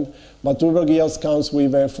hand, but TurboGears comes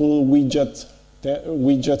with a full widget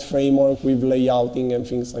framework with layouting and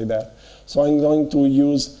things like that. So I'm going to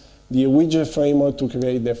use the widget framework to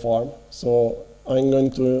create the form. So I'm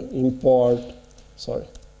going to import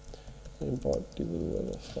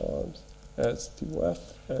forms as TF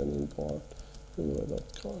and import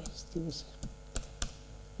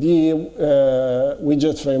The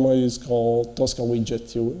widget framework is called Tosca Widget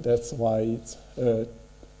 2. That's why it's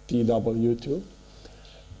TW2.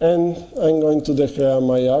 And I'm going to declare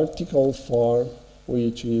my article form,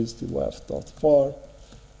 which is TF.form.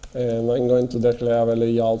 And I'm going to declare a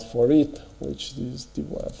layout for it, which is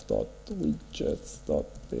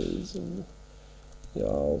TF.widgets.base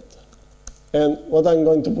layout. And what I'm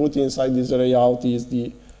going to put inside this layout is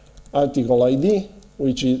the article ID,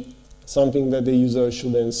 which is something that the user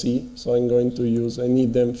shouldn't see. So I'm going to use a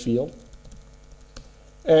need-them field.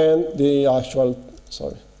 And the actual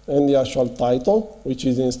title, which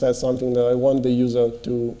is instead something that I want the user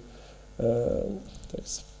to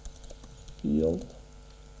text field.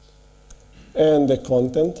 And the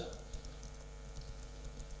content.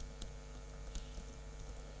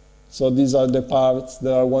 So these are the parts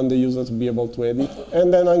that I want the user to be able to edit.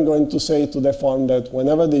 And then I'm going to say to the form that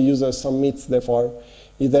whenever the user submits the form,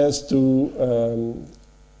 it has to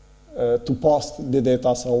post the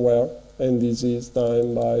data somewhere. And this is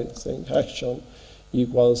done by saying action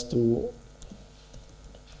equals to,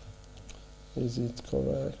 is it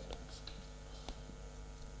correct?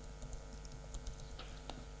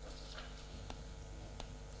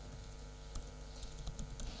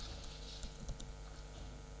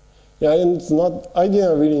 Yeah, and it's not, I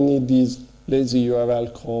didn't really need this lazy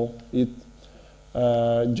URL call.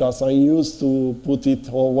 I used to put it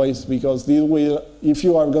always because this will, if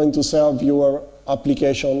you are going to serve your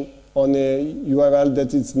application on a URL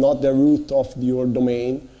that is not the root of your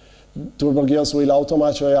domain, TurboGears will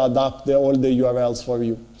automatically adapt all the URLs for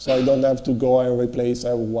you. So I don't have to go and replace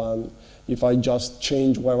everyone if I just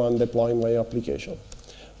change where I'm deploying my application.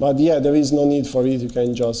 But yeah, there is no need for it. You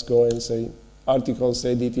can just go and say, articles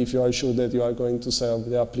edit if you are sure that you are going to serve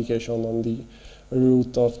the application on the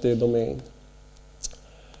root of the domain.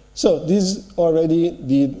 So this already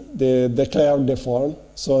did declare the form.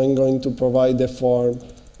 So I'm going to provide the form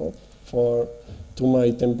to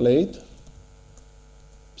my template.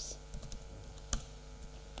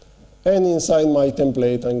 And inside my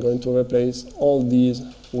template, I'm going to replace all these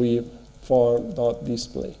with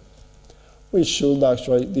form.display, which should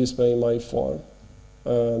actually display my form.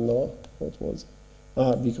 No. What was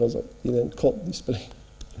it? Because I didn't code display.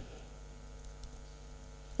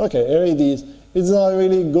 Okay, here it is. It's not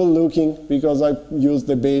really good looking because I used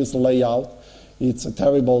the base layout. It's a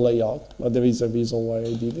terrible layout, but there is a reason why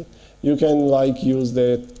I did it. You can like use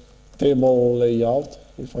the table layout,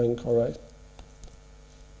 if I'm correct.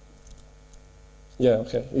 Yeah,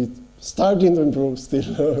 okay. It's starting to improve,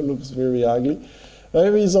 still looks very ugly. The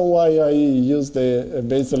reason why I use the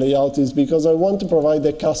base layout is because I want to provide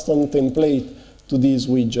a custom template to this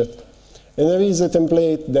widget. And there is a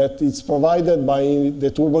template that is provided by the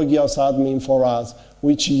TurboGears admin for us,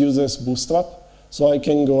 which uses Bootstrap. So I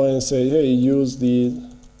can go and say, hey, use the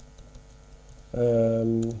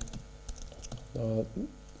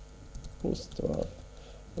Bootstrap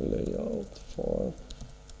layout for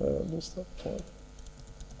Bootstrap form.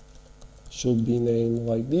 Should be named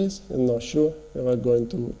like this. I'm not sure. We are going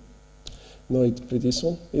to know it pretty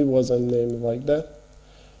soon. It wasn't named like that.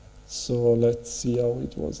 So let's see how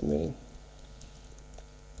it was named.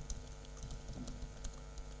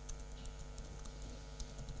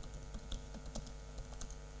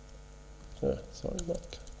 Sorry,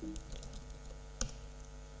 not.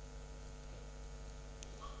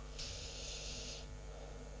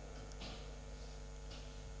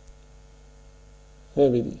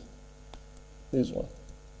 Here it is. This one.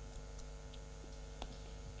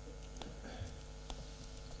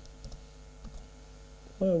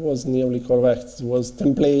 Well, it was nearly correct. It was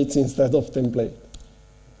templates instead of template.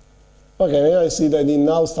 Okay, I see that it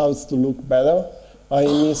now starts to look better. I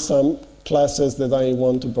need some classes that I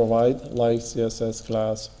want to provide, like CSS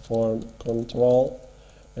class form control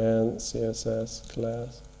and CSS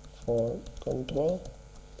class form control.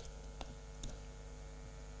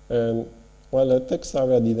 And well, the text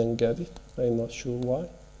area didn't get it. I'm not sure why.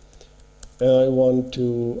 And I want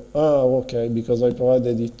to, okay, because I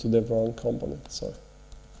provided it to the wrong component, sorry.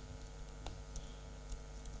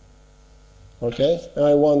 Okay, and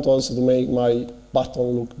I want also to make my button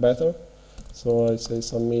look better. So I say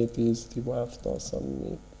submit is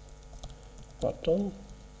dwf.submit button,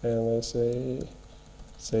 and I say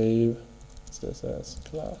save CSS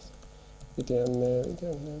class.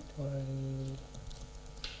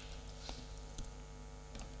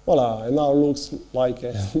 Voila, and now looks like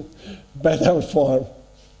a better form.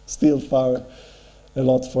 Still far a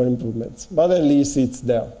lot for improvements, but at least it's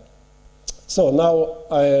there. So now,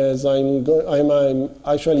 as I'm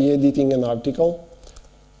actually editing an article,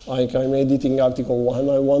 like I'm editing article 1,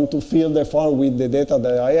 I want to fill the form with the data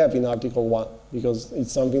that I have in article 1, because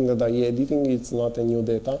it's something that I'm editing, it's not a new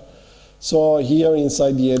data. So here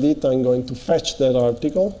inside the edit, I'm going to fetch that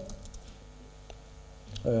article.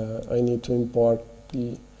 I need to import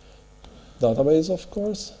the database, of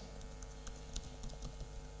course.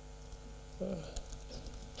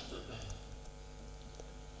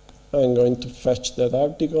 I'm going to fetch that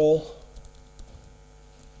article.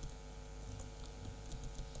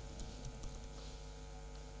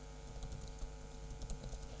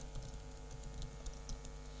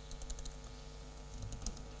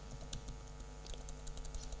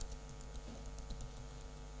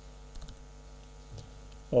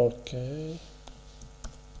 Okay,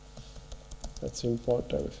 let's import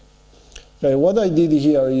everything. Okay, what I did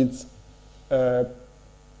here is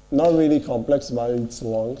not really complex, but it's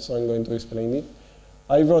long, so I'm going to explain it.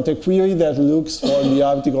 I wrote a query that looks for the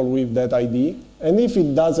article with that ID, and if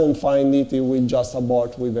it doesn't find it, it will just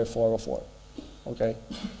abort with a 404. Okay,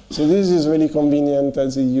 so this is really convenient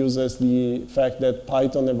as it uses the fact that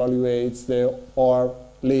Python evaluates the OR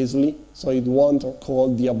lazily, so it won't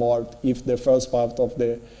call the abort if the first part of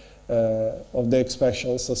the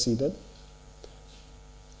expression succeeded.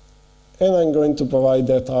 And I'm going to provide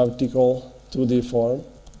that article to the form.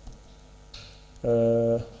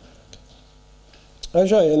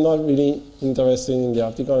 Actually, I'm not really interested in the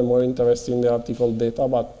article. I'm more interested in the article data,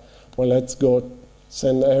 but well, let's go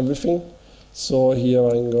send everything. So here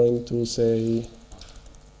I'm going to say,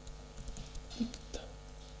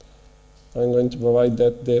 I'm going to provide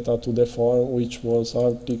that data to the form, which was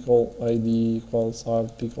article ID equals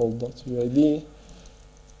article.uid,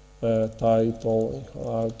 title equal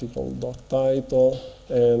article.title,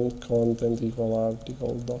 and content equal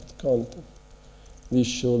article.content. This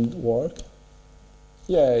should work.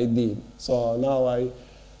 Yeah, it did. So now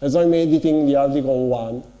as I'm editing the article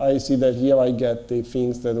 1, I see that here I get the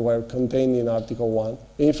things that were contained in article 1.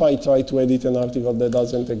 If I try to edit an article that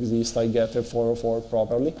doesn't exist, I get a 404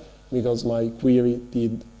 properly, because my query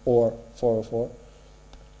did OR 404.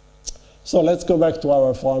 So let's go back to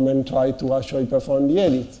our form and try to actually perform the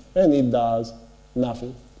edit. And it does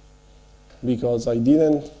nothing, because I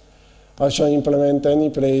didn't actually implement any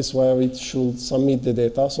place where it should submit the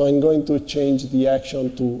data. So I'm going to change the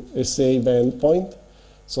action to a save endpoint,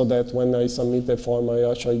 so that when I submit the form, I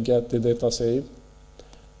actually get the data saved.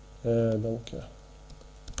 I don't care.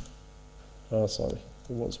 Oh, sorry,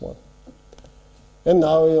 it was 1. And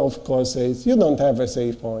now it, of course, says, you don't have a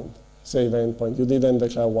save endpoint. You didn't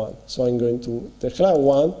declare 1. So I'm going to declare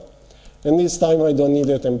 1. And this time I don't need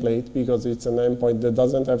a template, because it's an endpoint that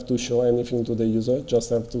doesn't have to show anything to the user,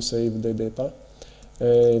 just have to save the data.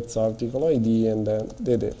 It's article ID and then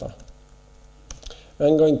the data.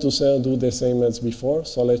 I'm going to do the same as before.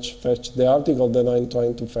 So let's fetch the article that I'm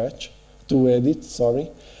trying to edit,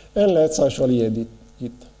 sorry. And let's actually edit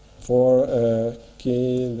it for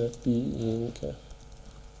k.p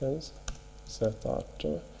inc set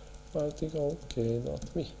article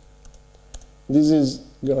k.me. This is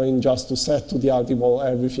going just to set to the article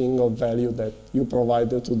everything of value that you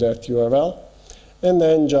provided to that URL, and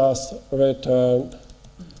then just redirect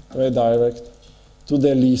to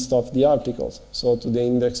the list of the articles, so to the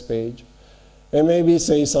index page, and maybe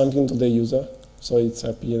say something to the user, so it's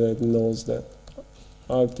happy that it knows that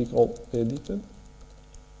article edited.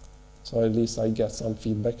 So at least I get some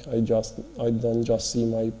feedback. I don't just see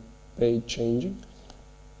my page changing.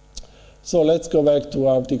 So let's go back to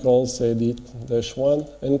articles edit -1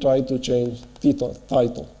 and try to change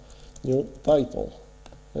title, new title,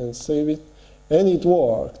 and save it. And it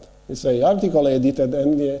worked. You say article edited,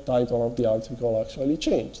 and the title of the article actually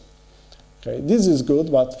changed. Okay, this is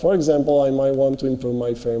good, but for example, I might want to improve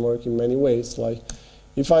my framework in many ways. Like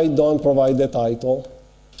if I don't provide the title,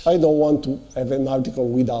 I don't want to have an article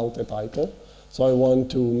without a title. So I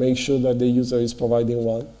want to make sure that the user is providing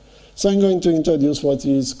one. So I'm going to introduce what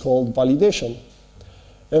is called validation.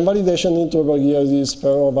 And validation in TurboGears is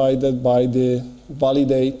provided by the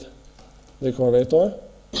validate decorator.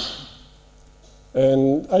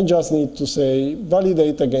 And I just need to say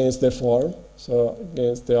validate against the form, so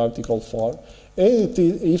against the article form. And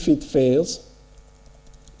if it fails,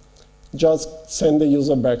 just send the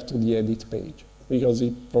user back to the edit page because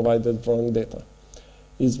he provided wrong data.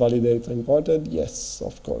 Is validator imported? Yes,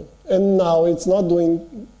 of course. And now it's not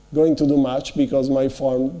going to do much because my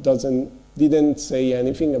form didn't say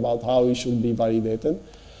anything about how it should be validated.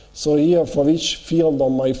 So here, for each field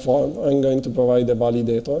on my form, I'm going to provide a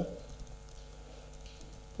validator,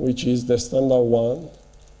 which is the standard one,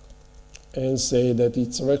 and say that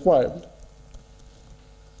it's required.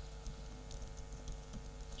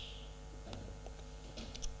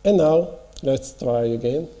 And now, let's try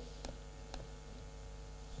again.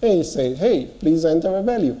 And it says, hey, please enter a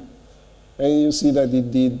value. And you see that it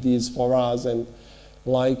did this for us. And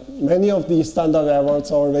like many of the standard errors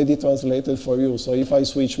are already translated for you. So if I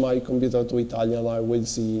switch my computer to Italian, I will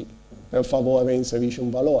see per favore inserisci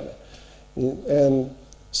un valore.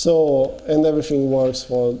 And everything works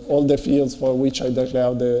for all the fields for which I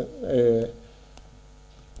declared a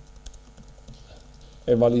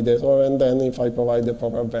validator. And then if I provide the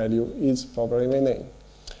proper value, it's properly renamed.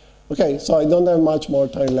 Okay, so I don't have much more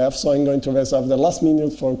time left, so I'm going to reserve the last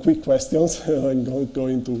minute for quick questions. I'm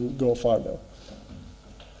going to go further.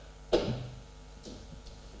 If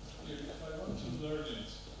I want to learn it,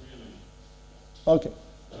 really, Okay.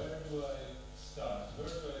 where do I start? Where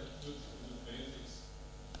do I do the basics,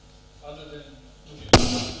 other than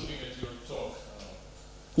looking at your talk?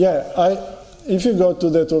 Yeah, if you go to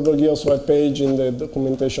the TurboGears webpage in the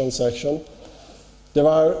documentation section, there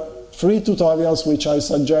are 3 tutorials which I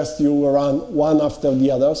suggest you run one after the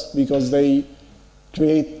others because they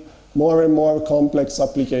create more and more complex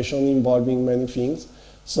application involving many things.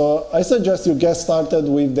 So I suggest you get started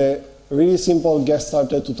with the really simple get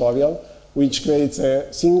started tutorial, which creates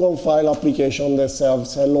a single file application that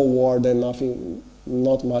serves hello world and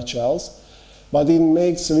not much else. But it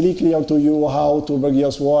makes really clear to you how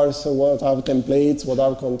TurboGears works, what are templates, what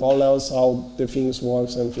are controllers, how the things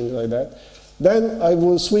works and things like that. Then I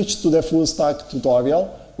will switch to the full stack tutorial,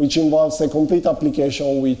 which involves a complete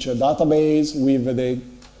application with a database, with the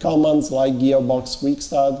commands like gearbox quick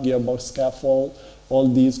start, gearbox scaffold, all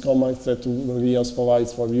these commands that TurboGears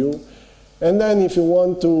provides for you. And then if you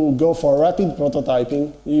want to go for rapid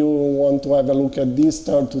prototyping, you want to have a look at this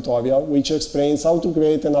third tutorial, which explains how to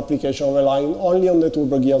create an application relying only on the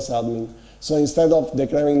TurboGears admin. So instead of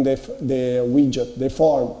declaring the widget, the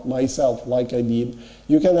form, myself, like I did,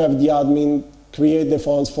 you can have the admin create the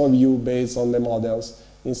forms for you based on the models,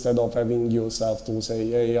 instead of having yourself to say,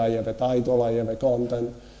 hey, I have a title, I have a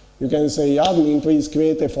content. You can say, admin, please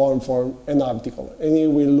create a form for an article. And it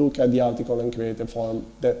will look at the article and create a form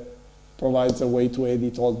that provides a way to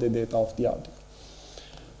edit all the data of the article.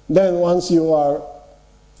 Then once you are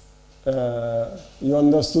you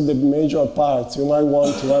understood the major parts, you might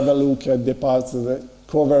want to have a look at the parts that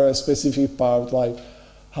cover a specific part, like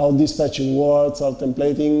how dispatching words are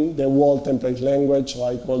templating, the whole template language,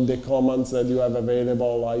 like all the commands that you have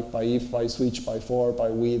available, like by-if, by-switch, by-for,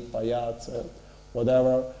 by-with, by-at, and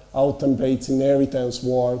whatever, how templates inheritance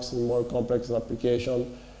works in more complex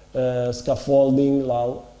application, scaffolding,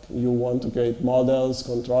 like you want to create models,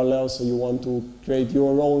 controllers, so you want to create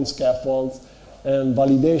your own scaffolds, and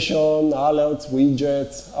validation, alerts,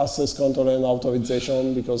 widgets, access control and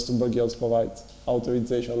authorization, because TurboGears provides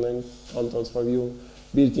authorization and controls for you,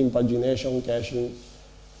 built-in pagination, caching.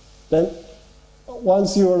 Then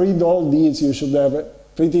once you read all these, you should have a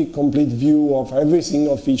pretty complete view of every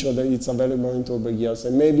single feature that is available in TurboGears.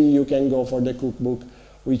 And maybe you can go for the cookbook,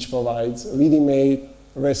 which provides ready-made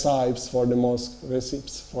recipes for the most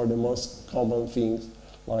common things,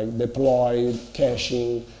 like deploy,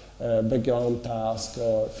 caching, background task,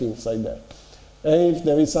 or things like that. And if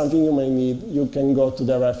there is something you may need, you can go to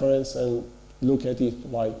the reference and look at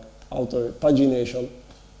it, like pagination,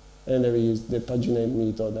 and there is the paginate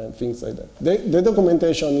method and things like that. The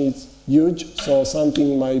documentation is huge, so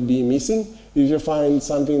something might be missing. If you find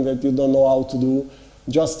something that you don't know how to do,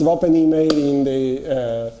 just drop an email in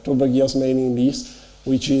the TurboGears mailing list,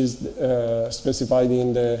 which is specified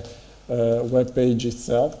in the web page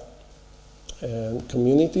itself and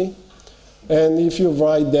community. And if you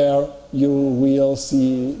write there, you will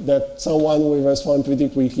see that someone will respond pretty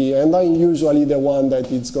quickly. And I'm usually the one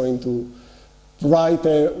that is going to write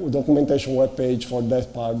a documentation web page for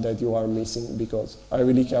that part that you are missing, because I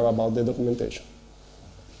really care about the documentation.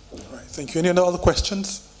 All right, thank you. Any other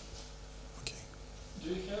questions? Okay. Do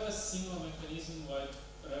you have a single mechanism like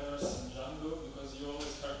errors in Django? Because you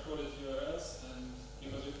always hard-coded URLs, and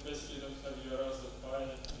because you basically don't have URLs that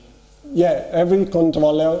bind it. Yeah, every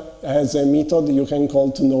controller has a method you can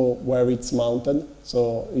call to know where it's mounted.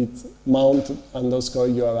 So it's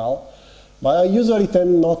mount_URL. But I usually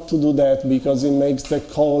tend not to do that because it makes the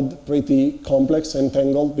code pretty complex and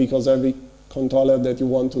tangled, because every controller that you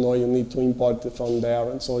want to know, you need to import it from there.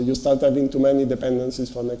 And so you start having too many dependencies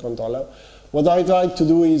from the controller. What I try to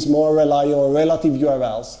do is more rely on relative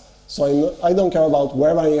URLs. So I don't care about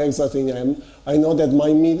where I exactly am. I know that my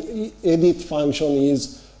edit function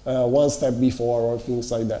is one step before, or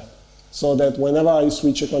things like that. So that whenever I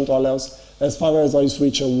switch controllers, as far as I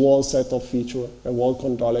switch a whole set of features, a whole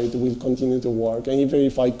controller, it will continue to work. And even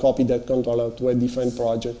if I copy that controller to a different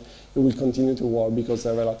project, it will continue to work because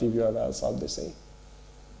the relative URLs are the same.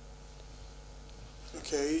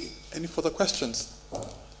 Okay, any further questions?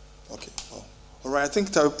 Okay, well, all right, I think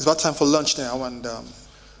it's about time for lunch now. And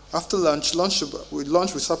after lunch, we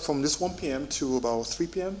start from this 1 p.m. to about 3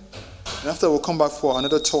 p.m. And after we'll come back for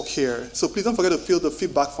another talk here. So please don't forget to fill the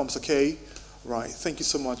feedback forms, okay? Right, thank you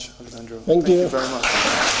so much, Alessandro. Thank you very much.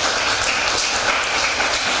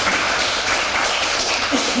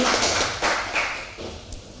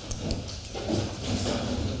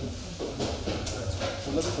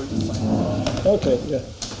 Okay, yeah.